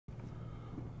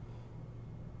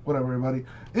Whatever, everybody.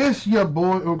 It's your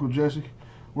boy, Uncle Jesse.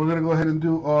 We're going to go ahead and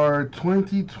do our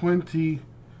 2020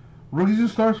 Rookies and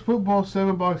Stars Football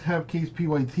 7-box half case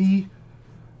PYT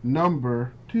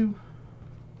number 2.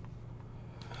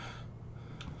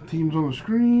 Teams on the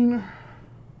screen.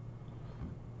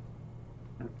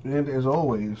 And as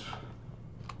always,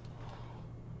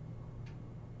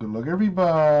 good luck,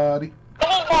 everybody.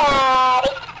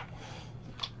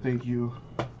 Thank you,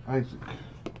 Isaac.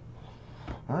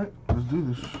 Alright, let's do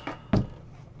this.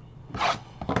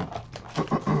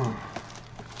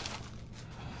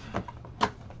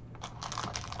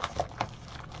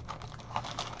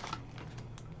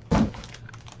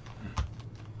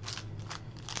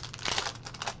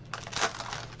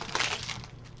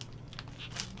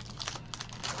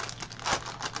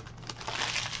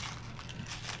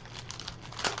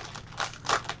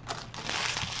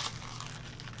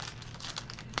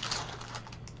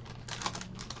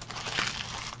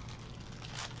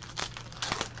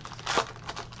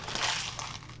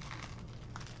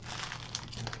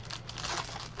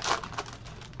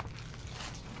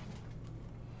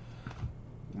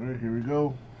 Alright, here we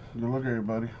go. Good luck,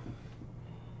 everybody.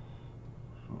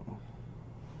 So,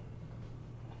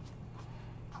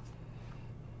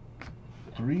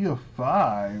 3 of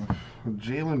 5.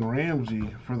 Jalen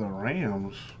Ramsey for the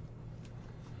Rams.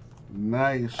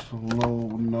 Nice low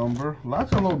number.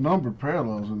 Lots of low number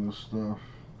parallels in this stuff.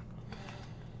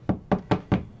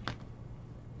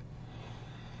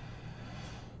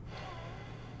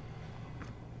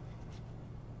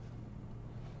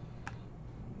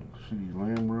 CeeDee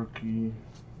Lamb rookie.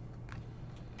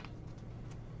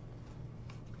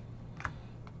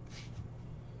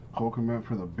 Coconut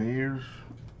for the Bears.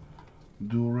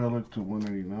 Dual relic to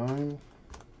 189.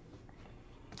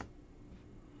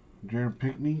 Jared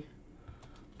Pickney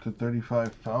to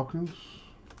 35 Falcons.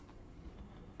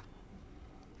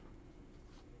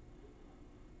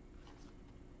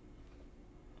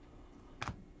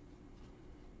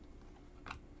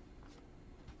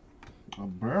 A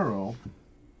Burrow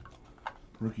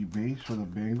rookie base for the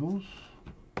Bengals.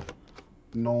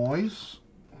 Nice.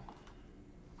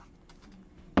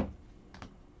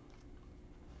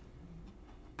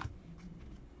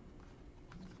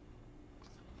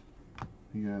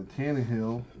 You got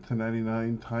Tannehill to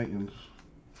 99 Titans.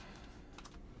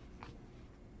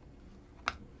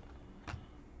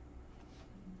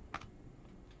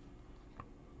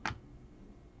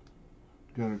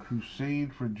 Got a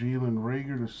Crusade for Jalen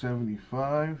Reagor to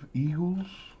 75 Eagles.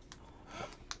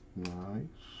 Nice.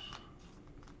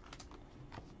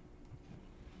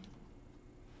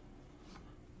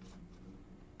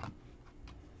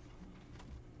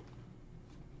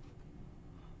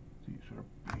 These are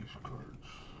base cards.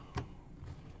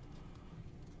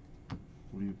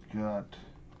 We've got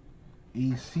a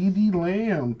CeeDee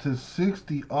Lamb to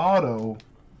 60 auto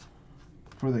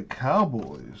for the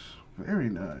Cowboys. Very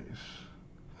nice.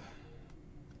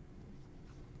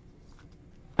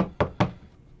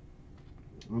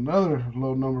 Another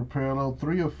low number parallel,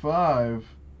 3 of 5.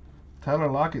 Tyler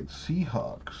Lockett,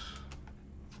 Seahawks.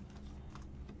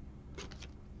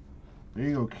 There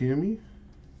you go, Kimmy.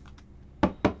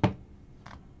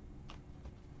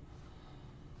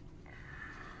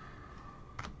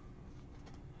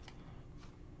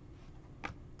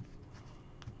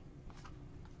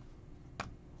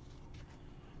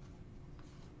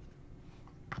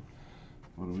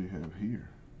 What do we have here?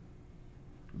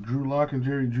 Drew Lock and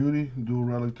Jerry Jeudy, dual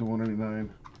relic to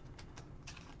 189.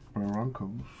 Broncos.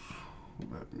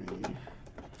 Let me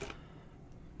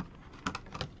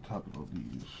top of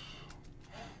these.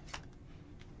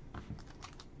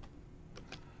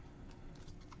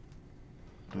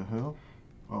 The hell?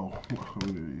 Oh, I'm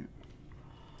an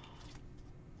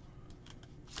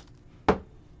idiot.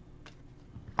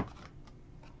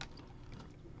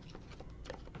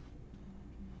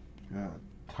 Got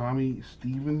Tommy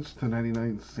Stevens to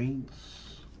 99 Saints.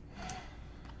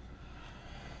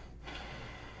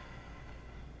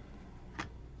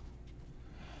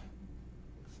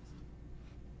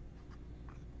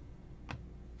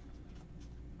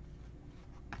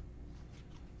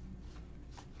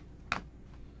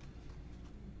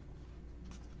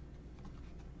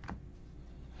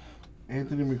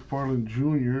 Anthony McFarland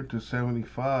Jr. to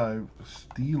 75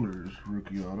 Steelers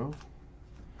rookie auto.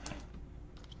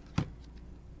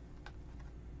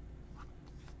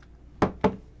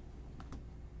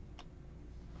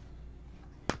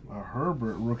 A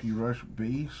Herbert rookie rush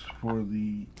base for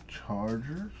the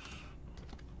Chargers.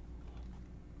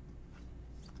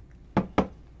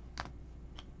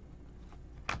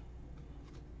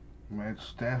 Matt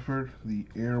Stafford, the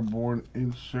airborne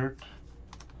insert.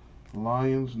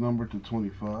 Lions number to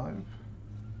 25.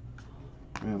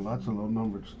 Man, lots of low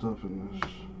numbered stuff in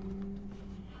this.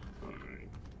 Alright,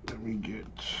 let me get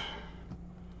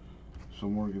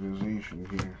some organization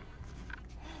here.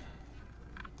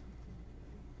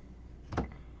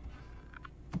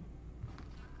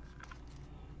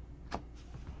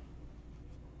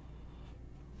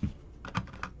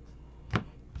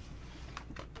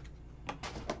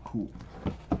 Cool.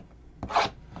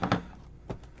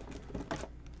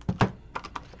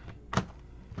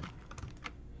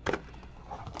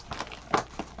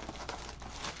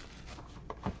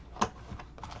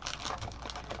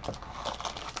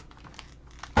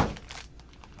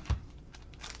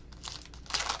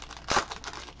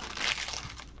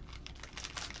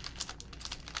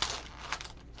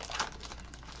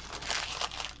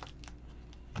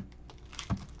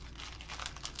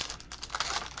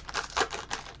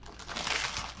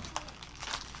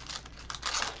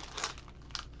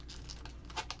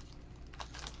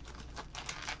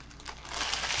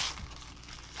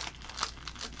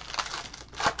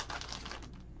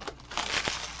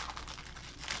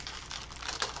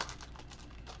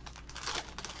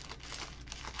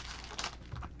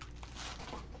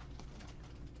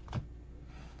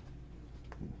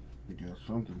 We got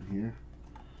something here.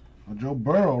 A Joe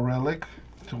Burrow relic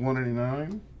to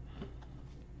 189.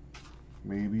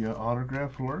 Maybe an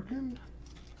autograph lurking.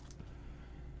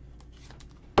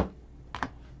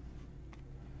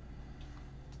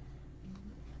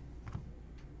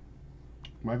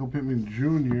 Michael Pittman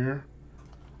Jr.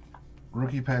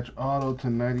 Rookie patch auto to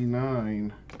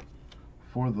 99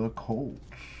 for the Colts.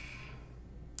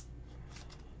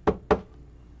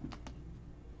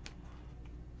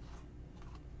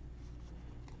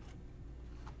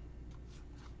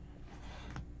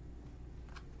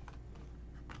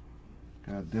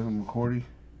 Got Devin McCourty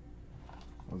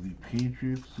of the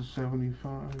Patriots to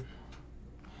 75.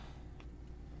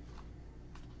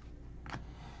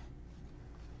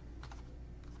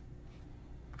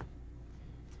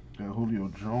 Got Julio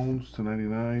Jones to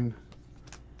 99.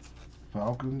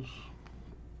 Falcons.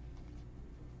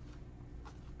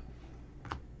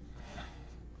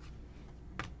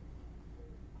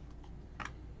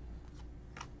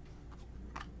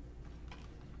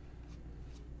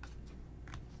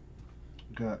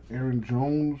 Got Aaron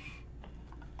Jones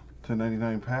to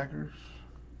 99 Packers.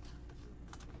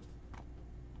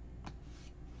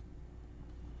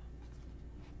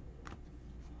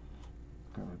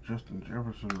 Got a Justin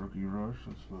Jefferson rookie rush.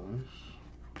 That's nice.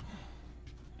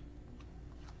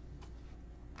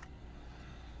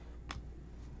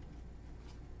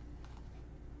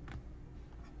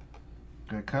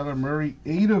 Got Kyler Murray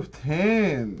 8 of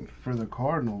 10 for the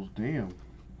Cardinals. Damn.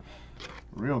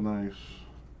 Real nice.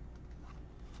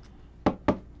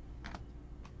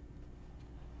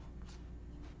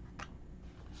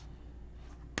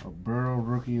 Burrow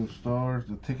rookie and stars,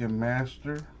 the Ticket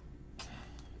Master.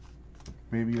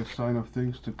 Maybe a sign of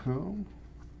things to come.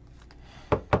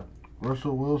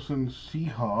 Russell Wilson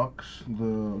Seahawks,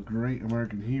 the Great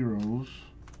American Heroes.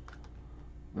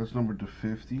 That's numbered to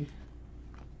 50.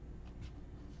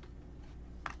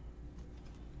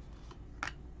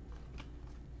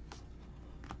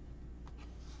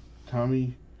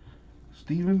 Tommy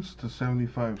Stevens to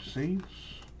 75 Saints.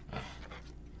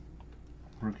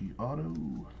 Rookie auto.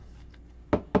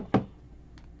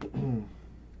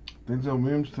 Denzel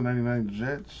Mims to 99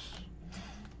 Jets.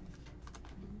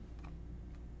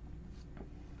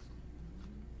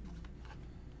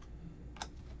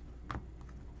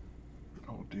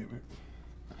 Oh, damn it.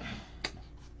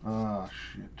 Ah,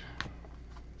 shit.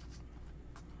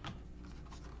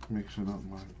 Mixing up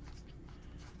my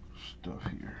stuff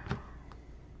here.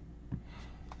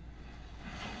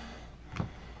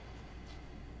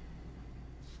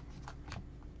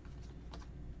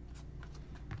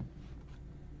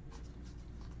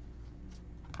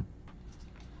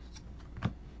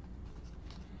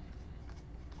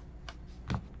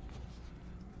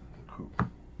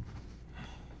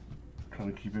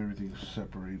 Trying to keep everything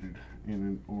separated in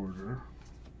an order.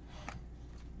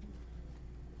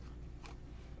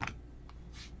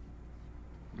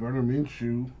 Gardner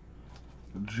Minshew,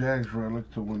 the Jags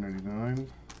relic to 199.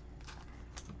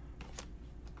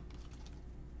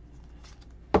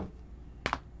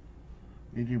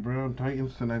 A.J. Brown,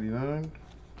 Titans to 99.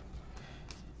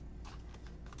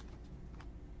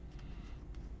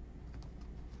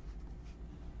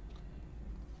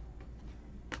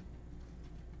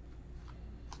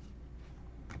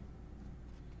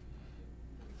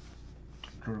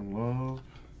 Jordan Love,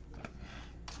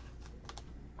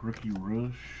 rookie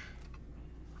rush,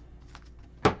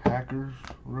 Packers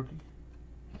rookie.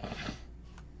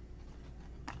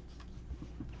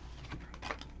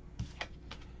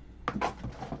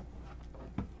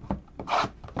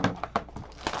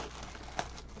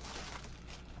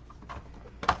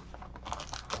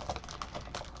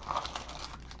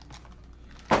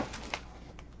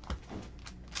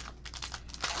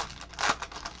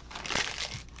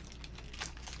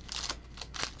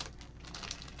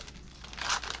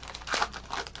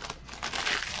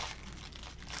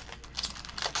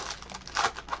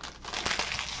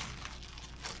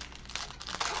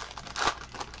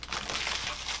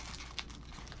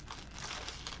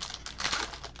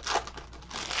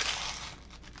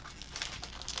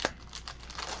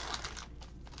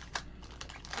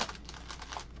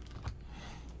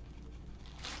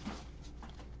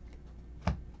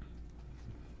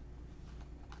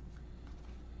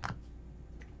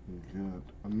 We got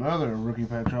another rookie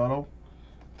patch auto.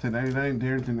 1099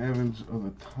 Darrington Evans of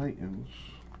the Titans.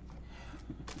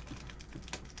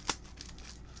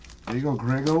 There you go,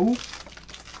 Grego.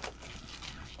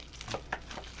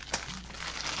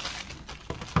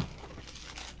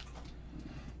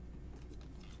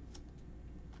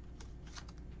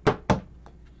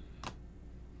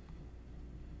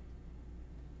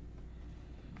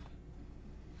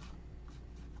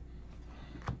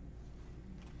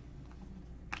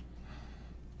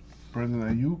 Brandon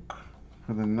Ayuk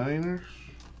for the Niners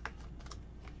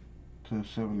to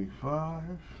 75.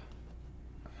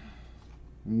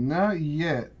 Not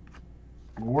yet.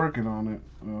 Working on it,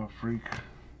 freak.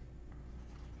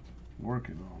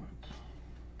 Working on it.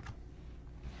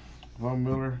 Von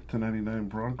Miller to 99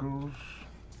 Broncos.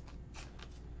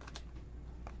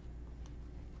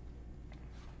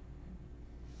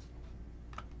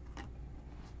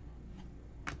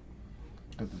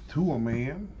 Got the Tua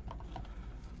man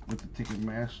with the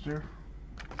Ticketmaster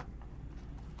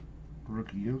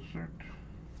rookie insert.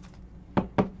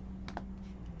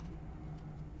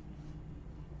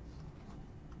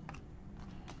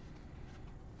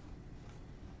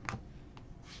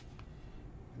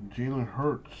 Jalen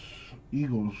Hurts,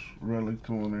 Eagles relic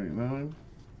to 189.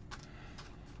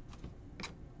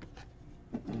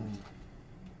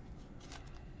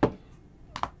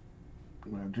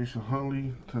 Jason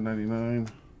Huntley to 99.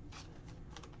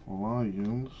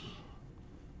 Lions.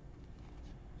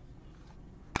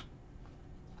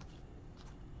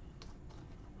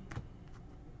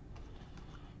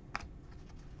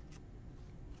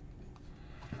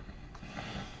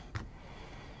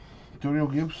 Antonio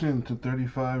Gibson to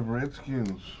 35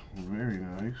 Redskins. Very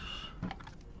nice.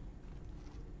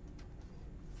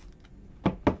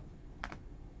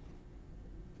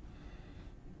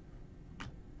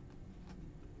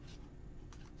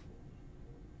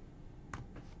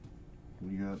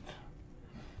 We got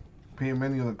Peyton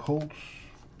Manning of the Colts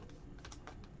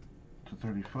to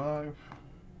 35.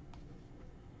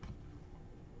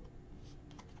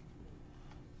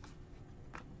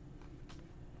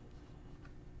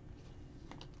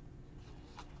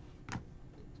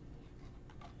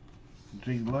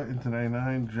 Jake Luton to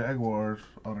 99, Jaguars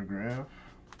autograph.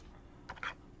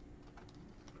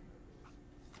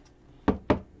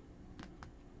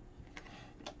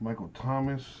 Michael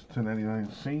Thomas to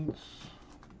 99 Saints.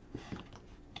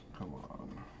 Come on.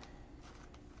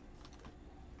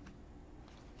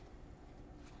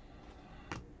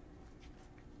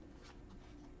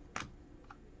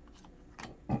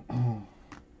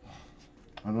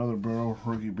 Another Burrow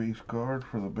rookie base card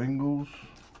for the Bengals.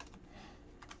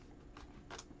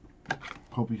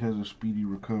 Hope he has a speedy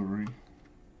recovery.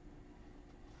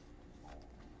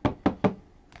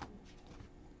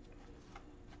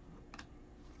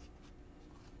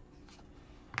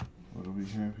 What do we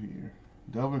have here?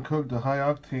 Dalvin Cook, the high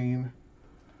octane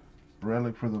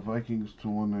relic for the Vikings to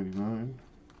 199.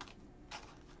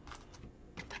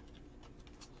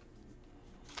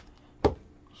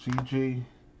 CJ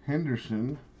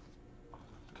Henderson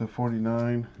to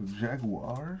 49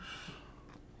 Jaguars.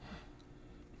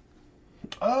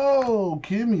 Oh,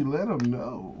 Kimmy, let him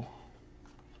know.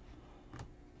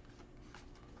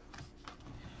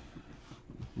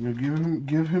 You know,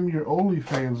 give him your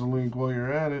OnlyFans link while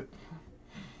you're at it.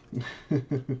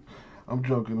 I'm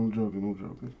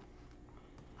joking.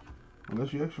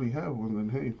 Unless you actually have one, then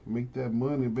hey, make that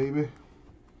money, baby.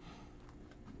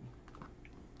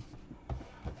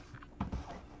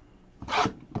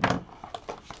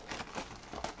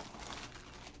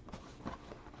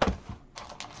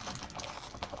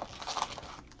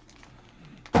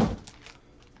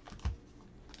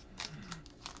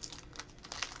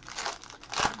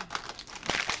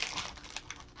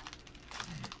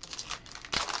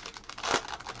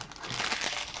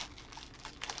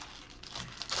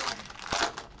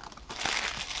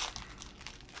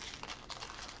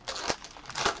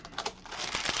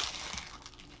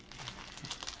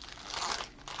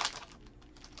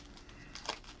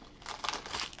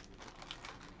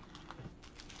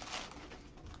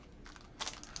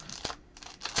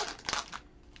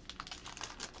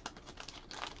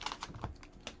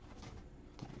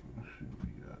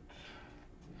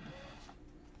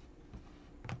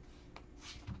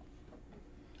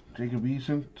 Jacob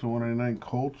Eason to 199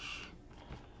 Colts.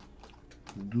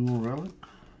 Dual relic.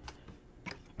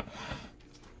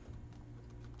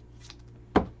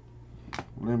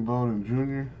 Lynn Bowden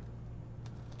Jr.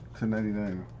 to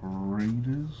 99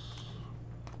 Raiders.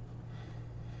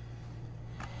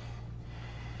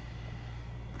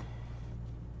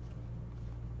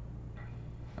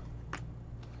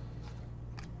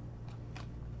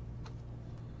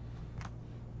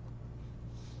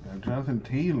 Jonathan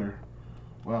Taylor.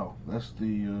 Wow, that's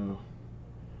the I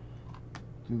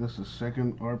think that's the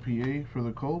second RPA for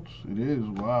the Colts. It is.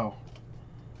 Wow.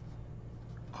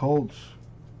 Colts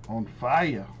on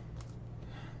fire.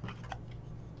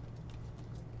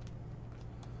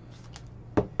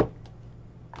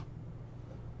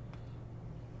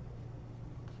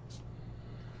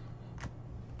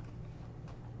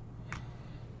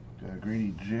 Got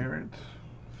Grady Jarrett,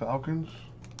 Falcons,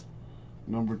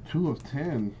 number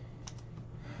 2/10.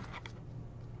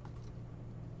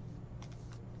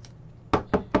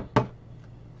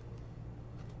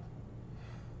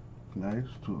 Nice,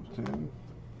 2/10.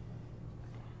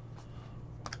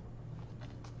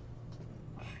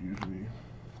 Excuse me.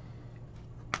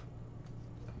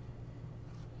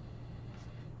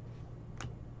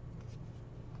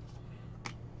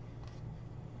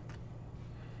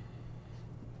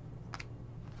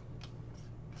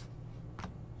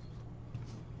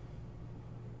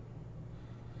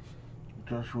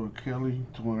 Joshua Kelly,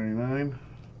 299.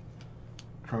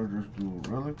 Chargers dual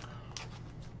relic.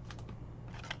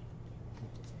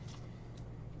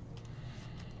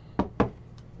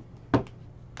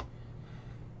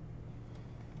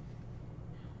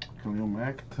 Khalil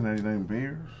Mack, 299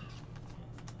 Bears.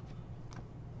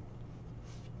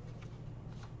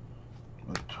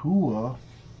 A Tua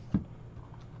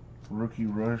rookie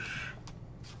rush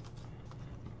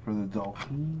for the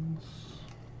Dolphins.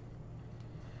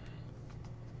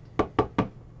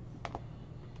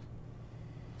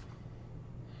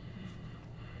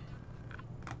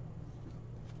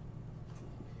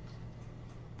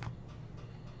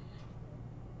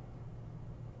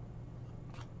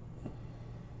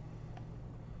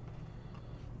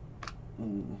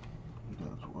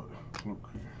 That's what.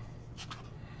 Okay.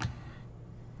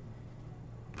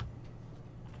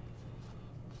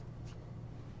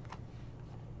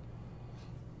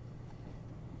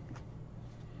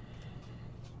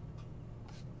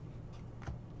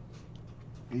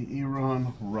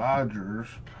 Aaron Rodgers,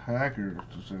 Packers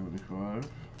 /75.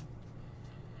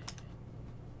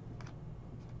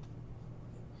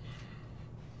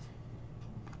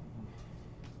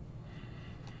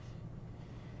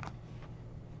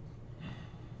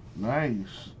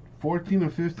 Nice.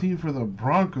 14/15 for the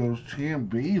Broncos, Champ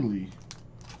Bailey.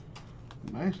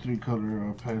 Nice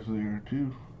three-color pass there,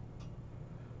 too.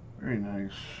 Very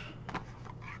nice.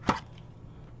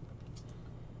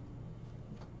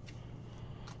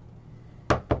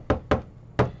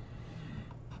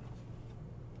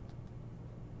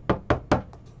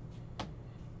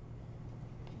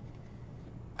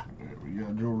 There we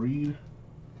got Joe Reed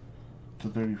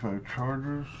 /35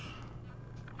 Chargers.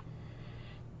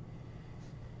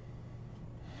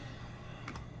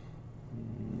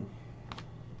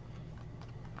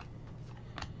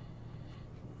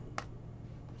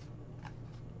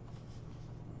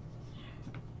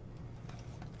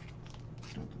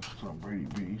 Tom Brady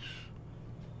base.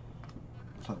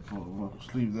 Top full.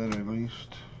 Let's leave that at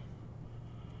least.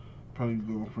 Probably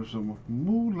going for some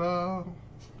moolah.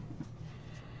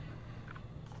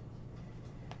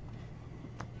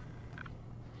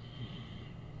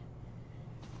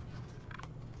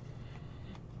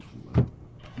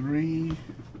 Three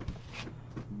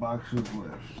boxes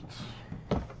left.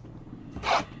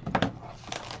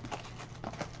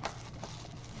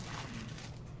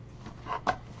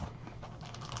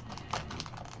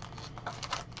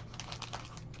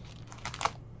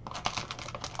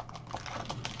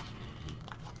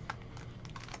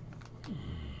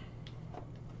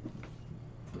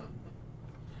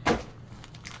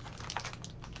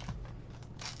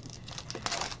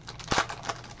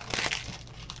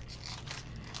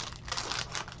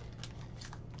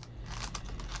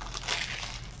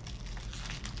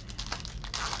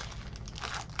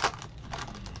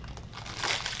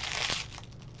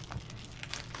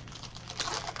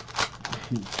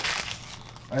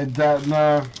 I doubt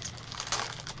nah.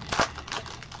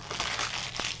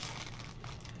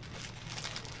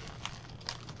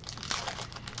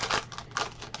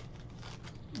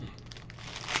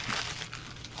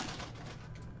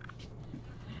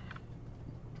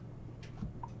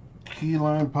 Key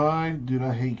lime pie, dude.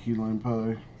 I hate key lime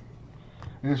pie.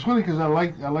 And it's funny because I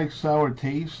like sour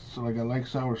tastes, like I like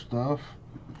sour stuff,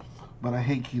 but I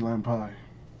hate key lime pie.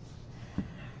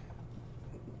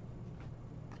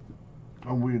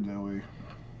 I'm weird that way.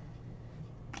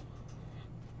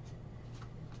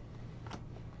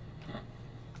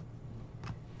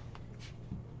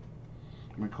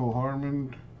 Nicole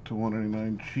Harmon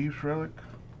 /199 Chiefs relic.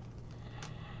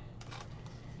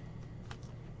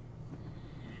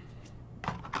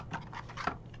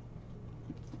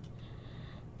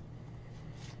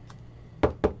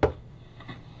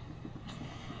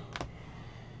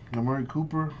 Amari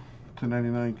Cooper,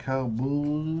 /99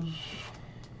 Cowboys.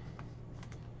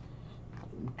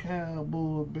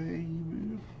 Cowboy,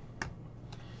 baby.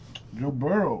 Joe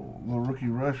Burrow, the rookie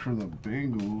rush for the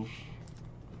Bengals.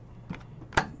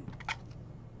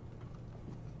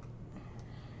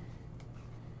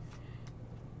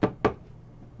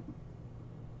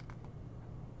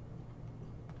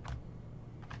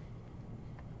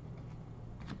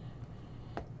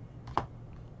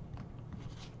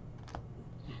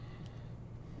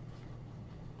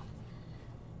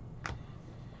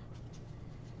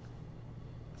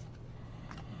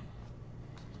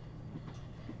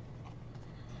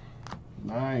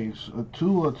 Nice. A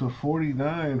Tua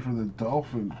 /49 for the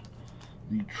Dolphins.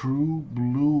 The True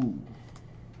Blue.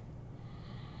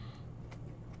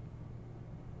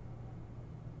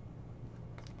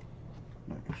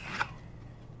 Nice.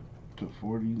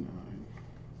 /49.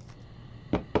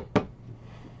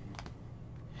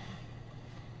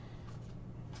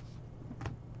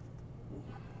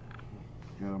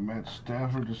 Got a Matt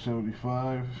Stafford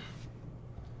 /75.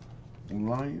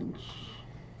 Lions.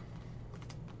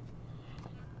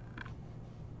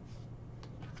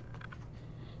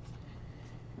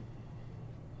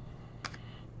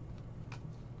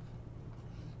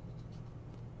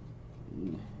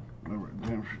 A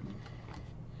redemption.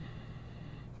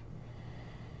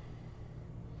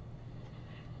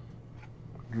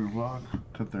 Drew Lock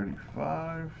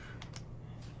 /35.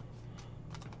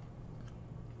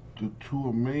 The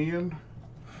Tua Man.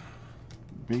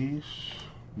 Base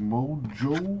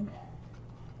Mojo.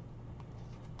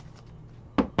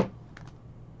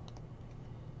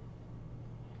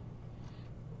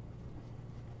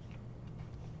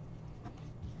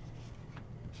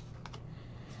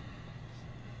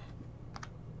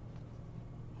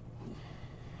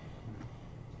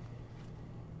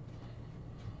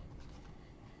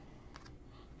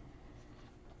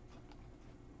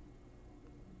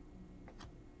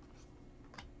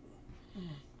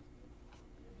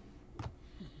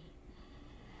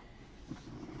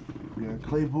 We got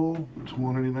Claypool,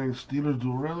 /199 Steelers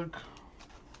dual relic.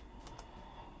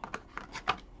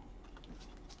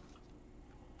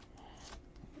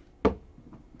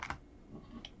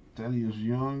 Thaddeus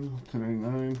Young,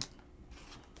 /99.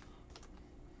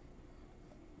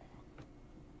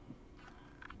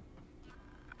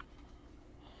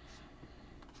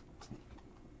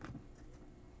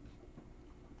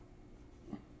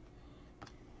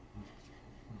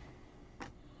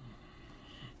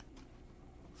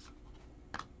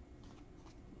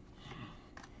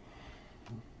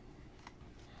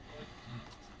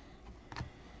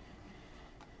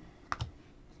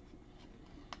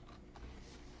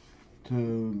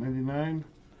 /99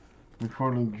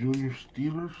 McFarland Jr.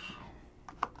 Steelers.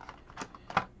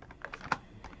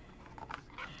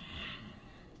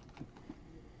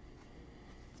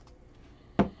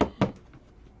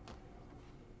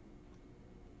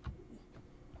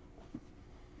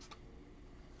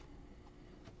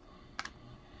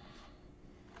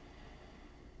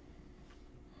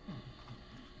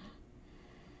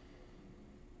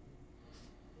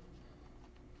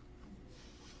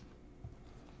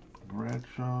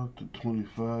 Bradshaw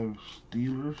 /25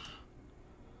 Steelers.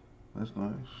 That's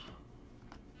nice.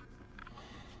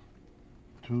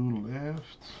 Two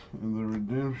left, and the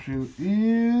redemption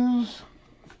is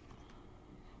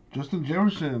Justin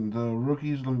Jefferson, the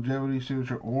rookie's longevity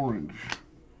signature orange.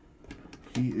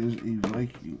 He is a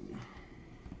Viking.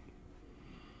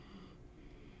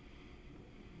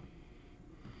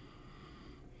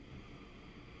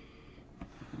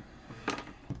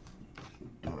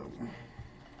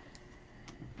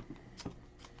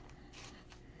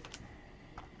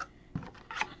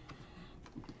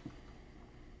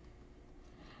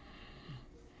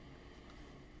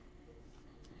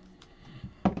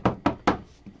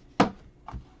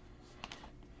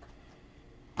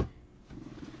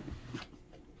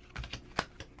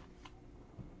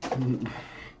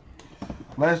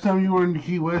 Last time you were in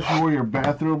Key West, you wore your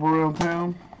bathrobe around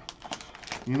town.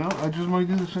 You know, I just might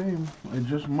do the same. I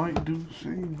just might do the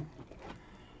same.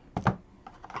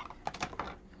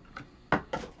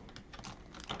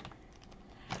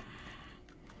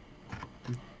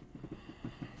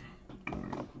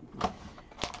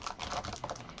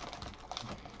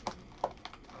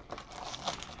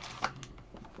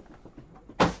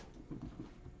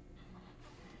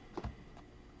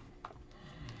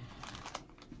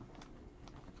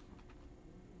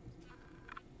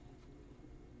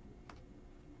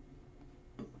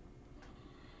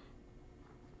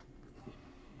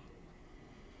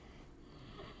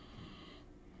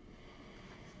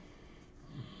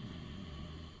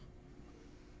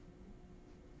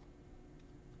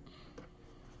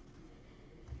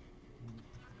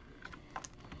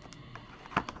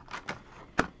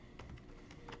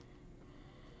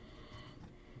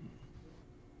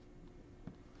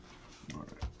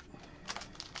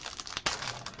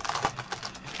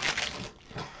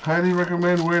 Highly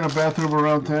recommend wearing a bathrobe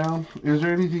around town. Is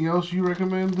there anything else you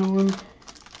recommend doing?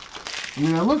 I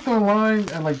mean, I looked online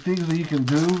at like things that you can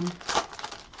do,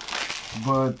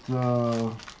 but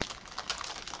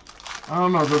I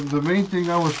don't know. The main thing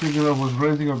I was thinking of was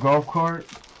renting a golf cart,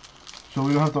 so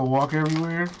we don't have to walk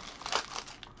everywhere.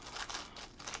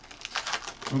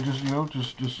 And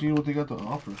just, just see what they got to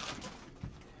offer.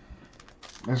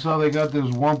 I saw they got this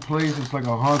one place. It's like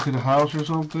a haunted house or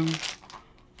something.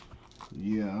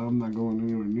 Yeah, I'm not going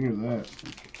anywhere near that.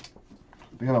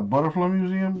 They got a butterfly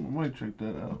museum. I might check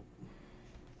that out.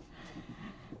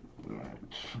 Alright,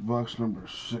 box number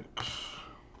 6.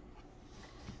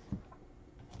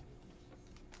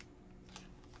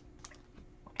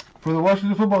 For the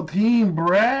Washington football team,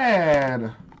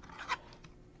 Brad.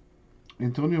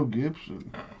 Antonio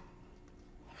Gibson.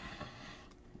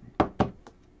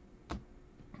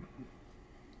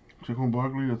 Saquon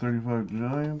Barkley to 35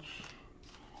 Giants.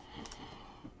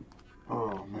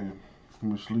 Oh, man. I'm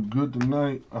going to sleep good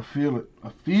tonight. I feel it. I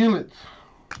feel it.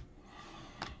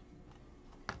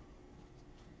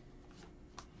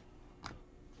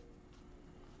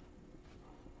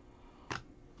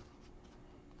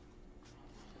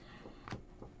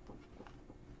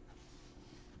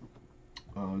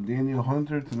 Daniel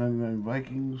Hunter to 99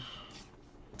 Vikings.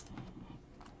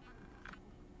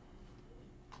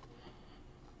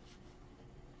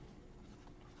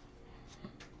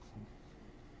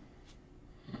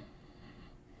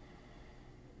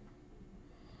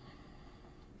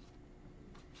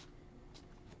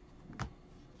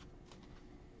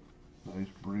 Nice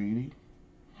Brady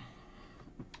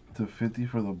to 50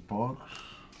 for the Bucks.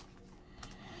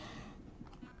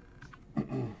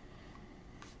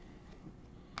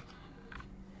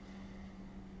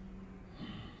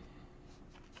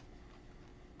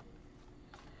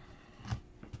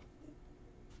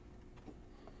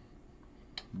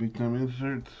 Big time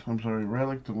insert. I'm sorry,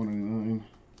 relic to 199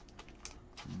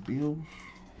 Bills.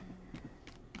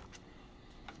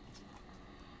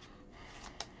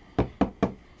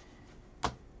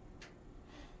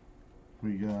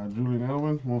 We got Julian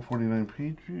Edelman, 149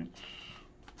 Patriots.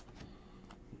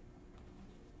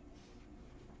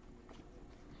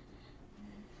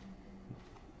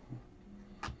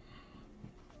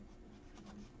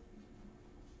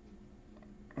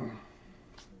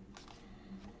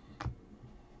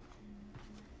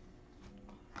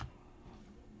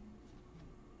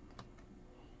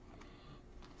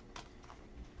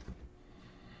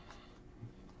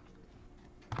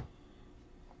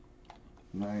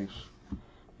 Nice.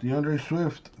 DeAndre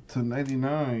Swift to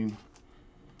 99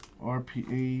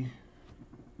 RPA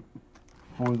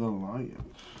for the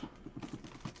Lions.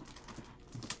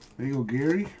 There you go,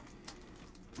 Gary.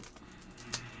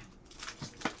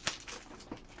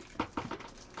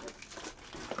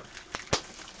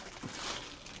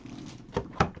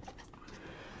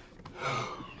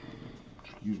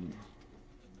 Excuse me.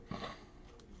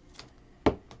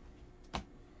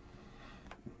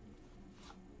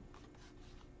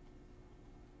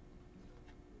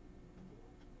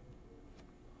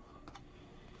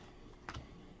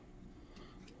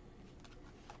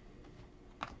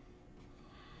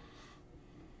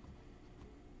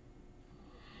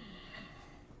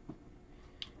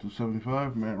 To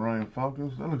 75, Matt Ryan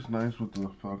Falcons. That looks nice with the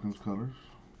Falcons colors.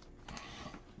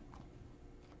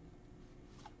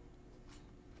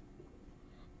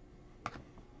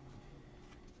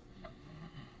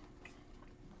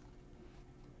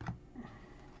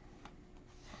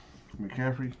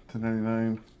 McCaffrey to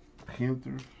 99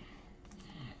 Panthers.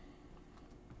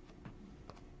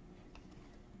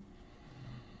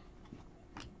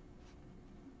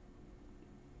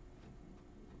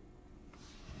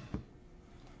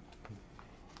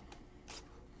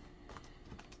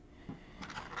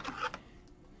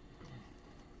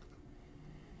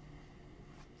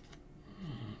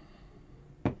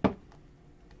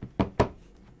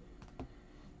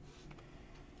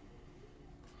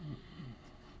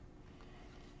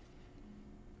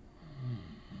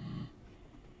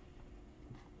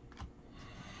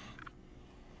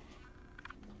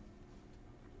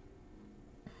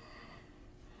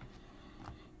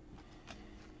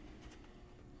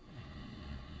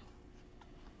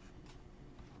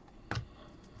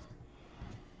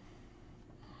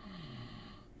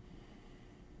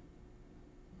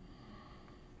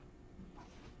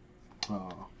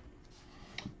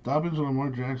 Dobbins and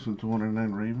Lamar Jackson,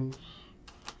 209 Ravens.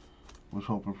 Was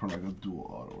hoping for like a dual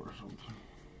auto or something.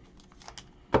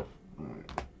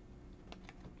 Alright.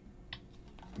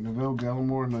 Neville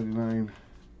Gallimore, 99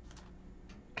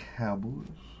 Cowboys.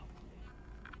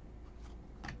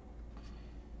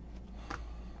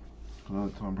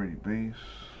 Another Tom Brady base.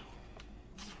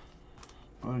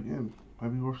 But again, might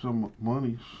be worth some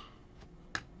monies.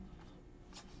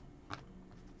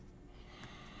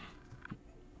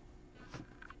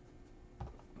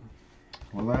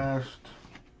 Last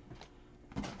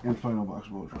and final box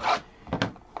mojo.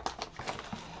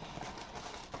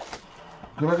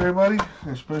 Good luck, everybody,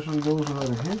 especially those without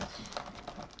a hit.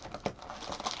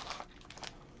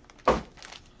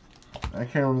 I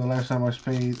can't remember the last time I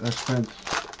spent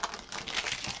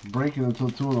breaking until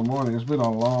 2 in the morning. It's been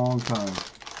a long time.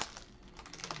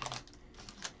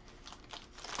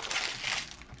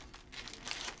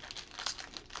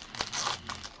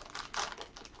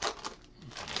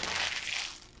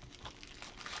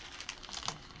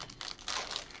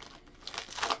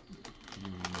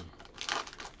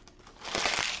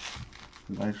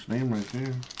 Nice name right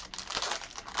there.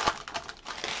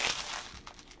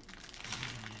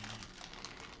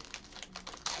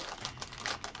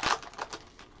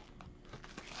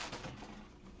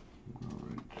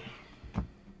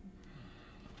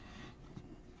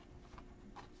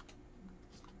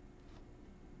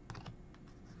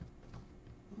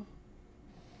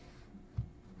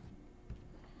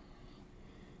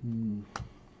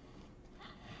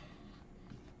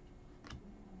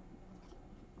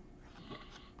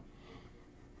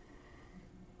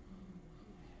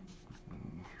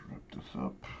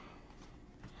 Up.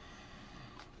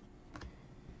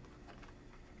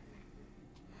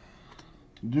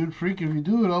 Dude, freak, if you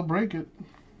do it, I'll break it.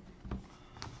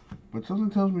 But something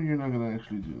tells me you're not going to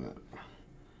actually do that.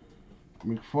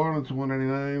 McFarland to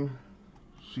 199.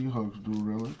 Seahawks dual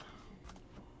relic.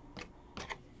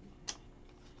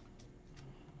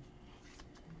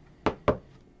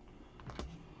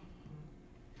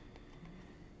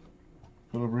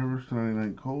 Phillip Rivers to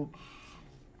 99 Colts.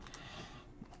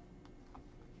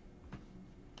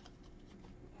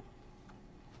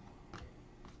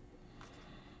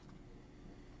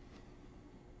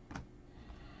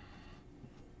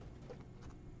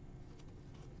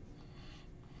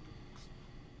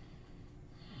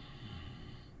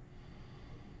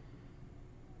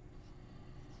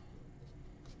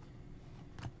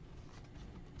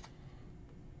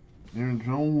 Aaron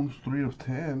Jones, 3 of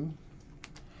 10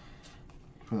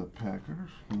 for the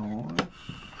Packers. Nice.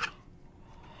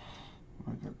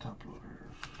 I got top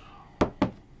loaders.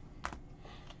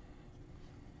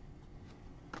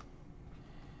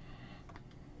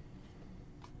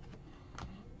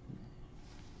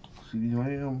 CeeDee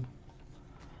Lamb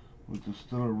with the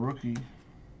stellar rookie.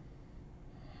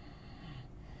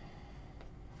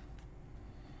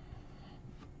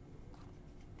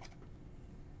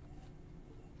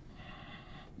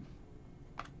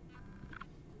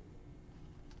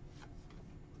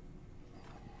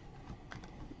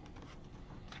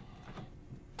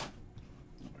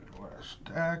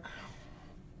 Stack.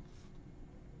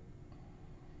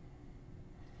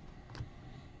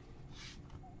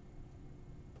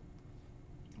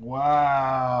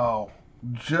 Wow.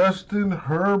 Justin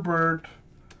Herbert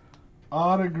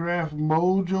autograph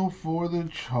mojo for the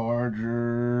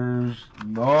Chargers.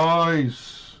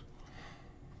 Nice.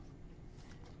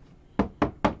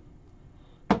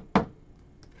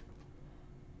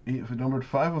 For numbered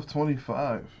 5 of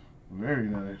 25. Very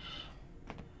nice.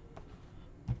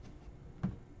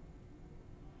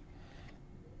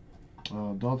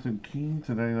 Dalton Keene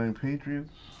to 99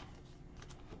 Patriots.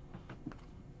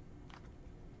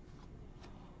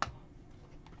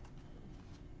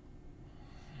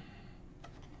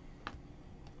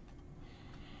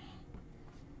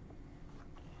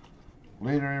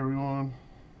 Later, everyone.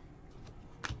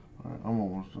 Alright, I'm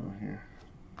almost done here.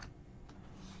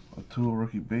 A Tua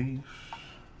rookie base.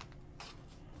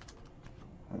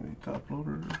 Any top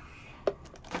loaders?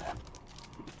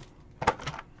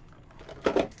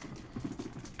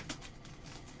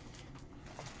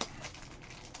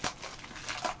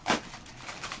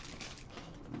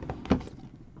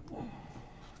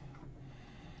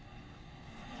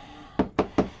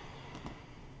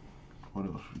 What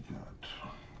else we got?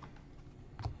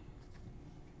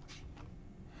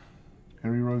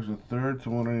 Henry Ruggs the third to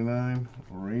 199.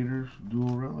 Raiders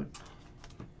dual relic.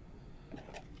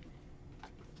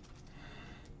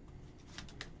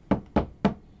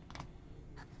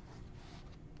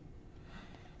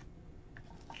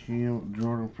 Cam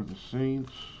Jordan for the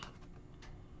Saints.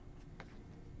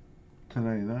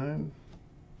 1099.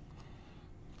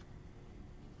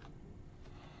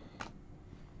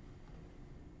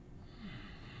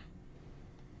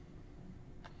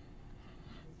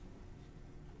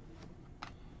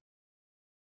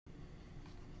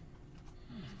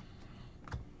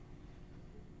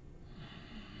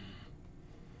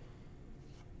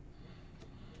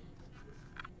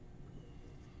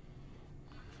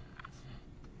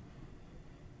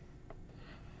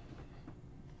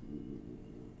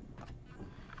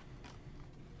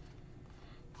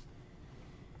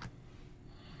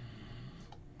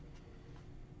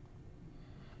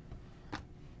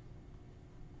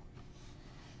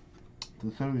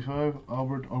 To 75,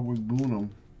 Albert Ogbunam,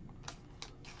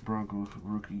 Broncos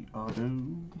rookie auto.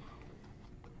 And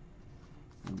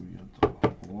we got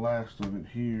the last of it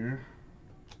here.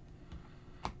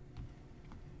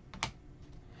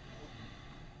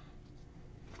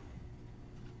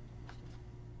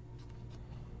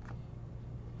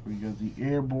 We got the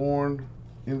airborne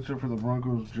insert for the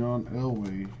Broncos, John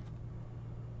Elway.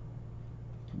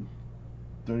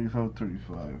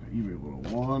 35/35, eBay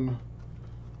 101.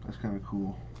 That's kind of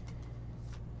cool.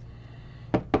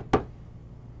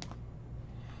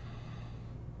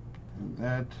 And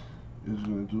that is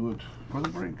going to do it for the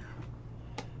break.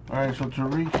 Alright, so to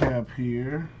recap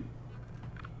here,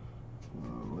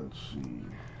 let's see.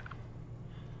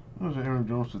 There's Aaron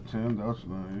Jones to 10, that's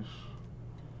nice.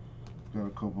 Got a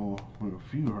couple, with a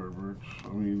few Herberts.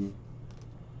 I mean,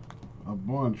 a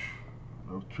bunch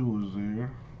of 2 is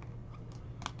there.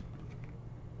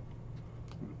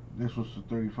 This was the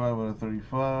 35 out of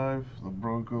 35. The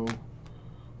Bronco.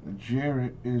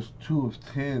 Jarrett is 2 of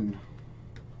 10.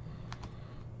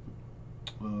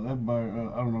 That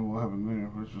buyer, I don't know what happened there.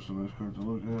 That's just a nice card to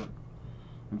look at.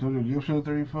 Antonio Gibson at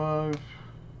 35.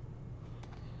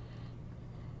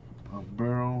 A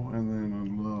Barrel, and then a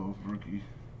Love rookie.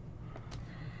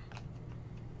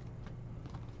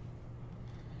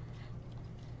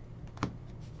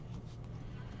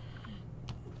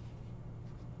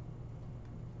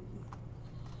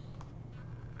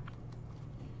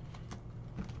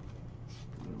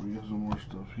 We got some more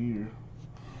stuff here.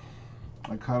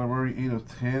 Like Kyler Murray, 8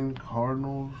 of 10.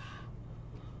 Cardinals.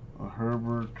 A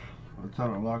Herbert. A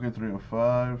Tyler Lockett, 3 of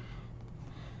 5.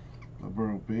 A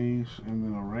Burrow base. And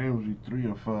then a Ramsey, 3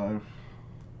 of 5.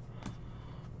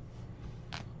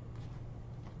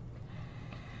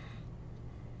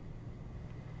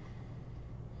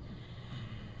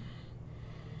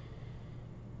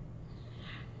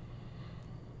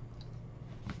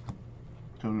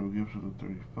 Antonio Gibson,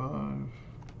 35.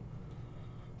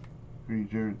 Green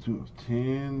Jarrett, 2 of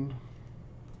 10.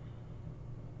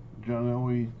 John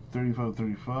Elway,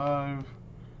 35/35.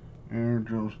 Aaron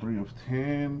Jones, 3 of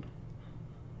 10.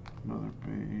 Another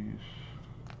base.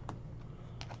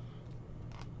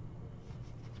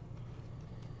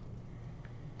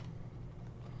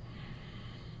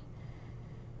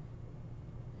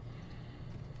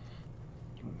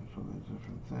 So that's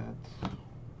different. That's.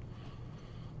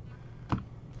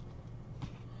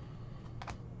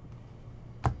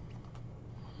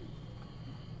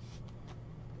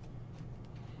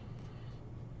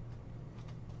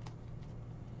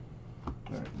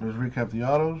 Alright, let's recap the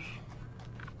autos.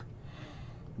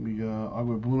 We got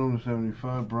Ogbunam to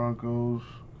 75, Broncos.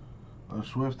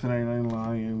 Swift to 99,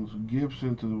 Lions.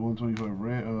 Gibson to the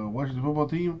 125, Washington Football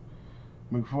Team.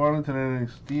 McFarland to 99,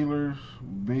 Steelers.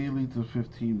 Bailey to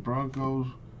 15, Broncos.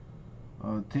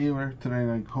 Taylor to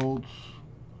 99, Colts.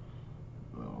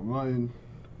 Lyon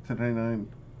to 99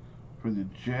 for the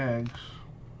Jags.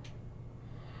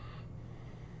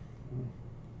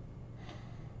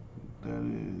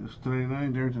 That is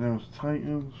 39. There to down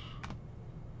Titans.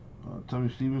 Tommy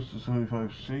Stevens to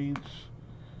 75, Saints.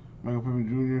 Michael Pittman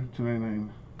Jr. to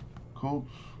 99,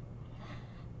 Colts.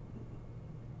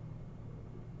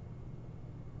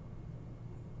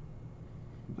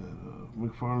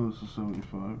 McFarland to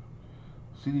 75.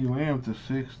 CD Lamb to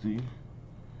 60.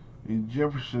 A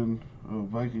Jefferson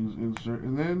Vikings insert.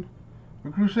 And then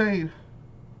a Crusade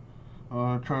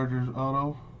Chargers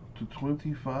auto to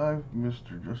 25,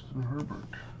 Mr. Justin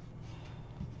Herbert.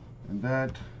 And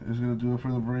that is going to do it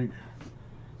for the break.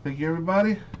 Thank you,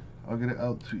 everybody. I'll get it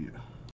out to you.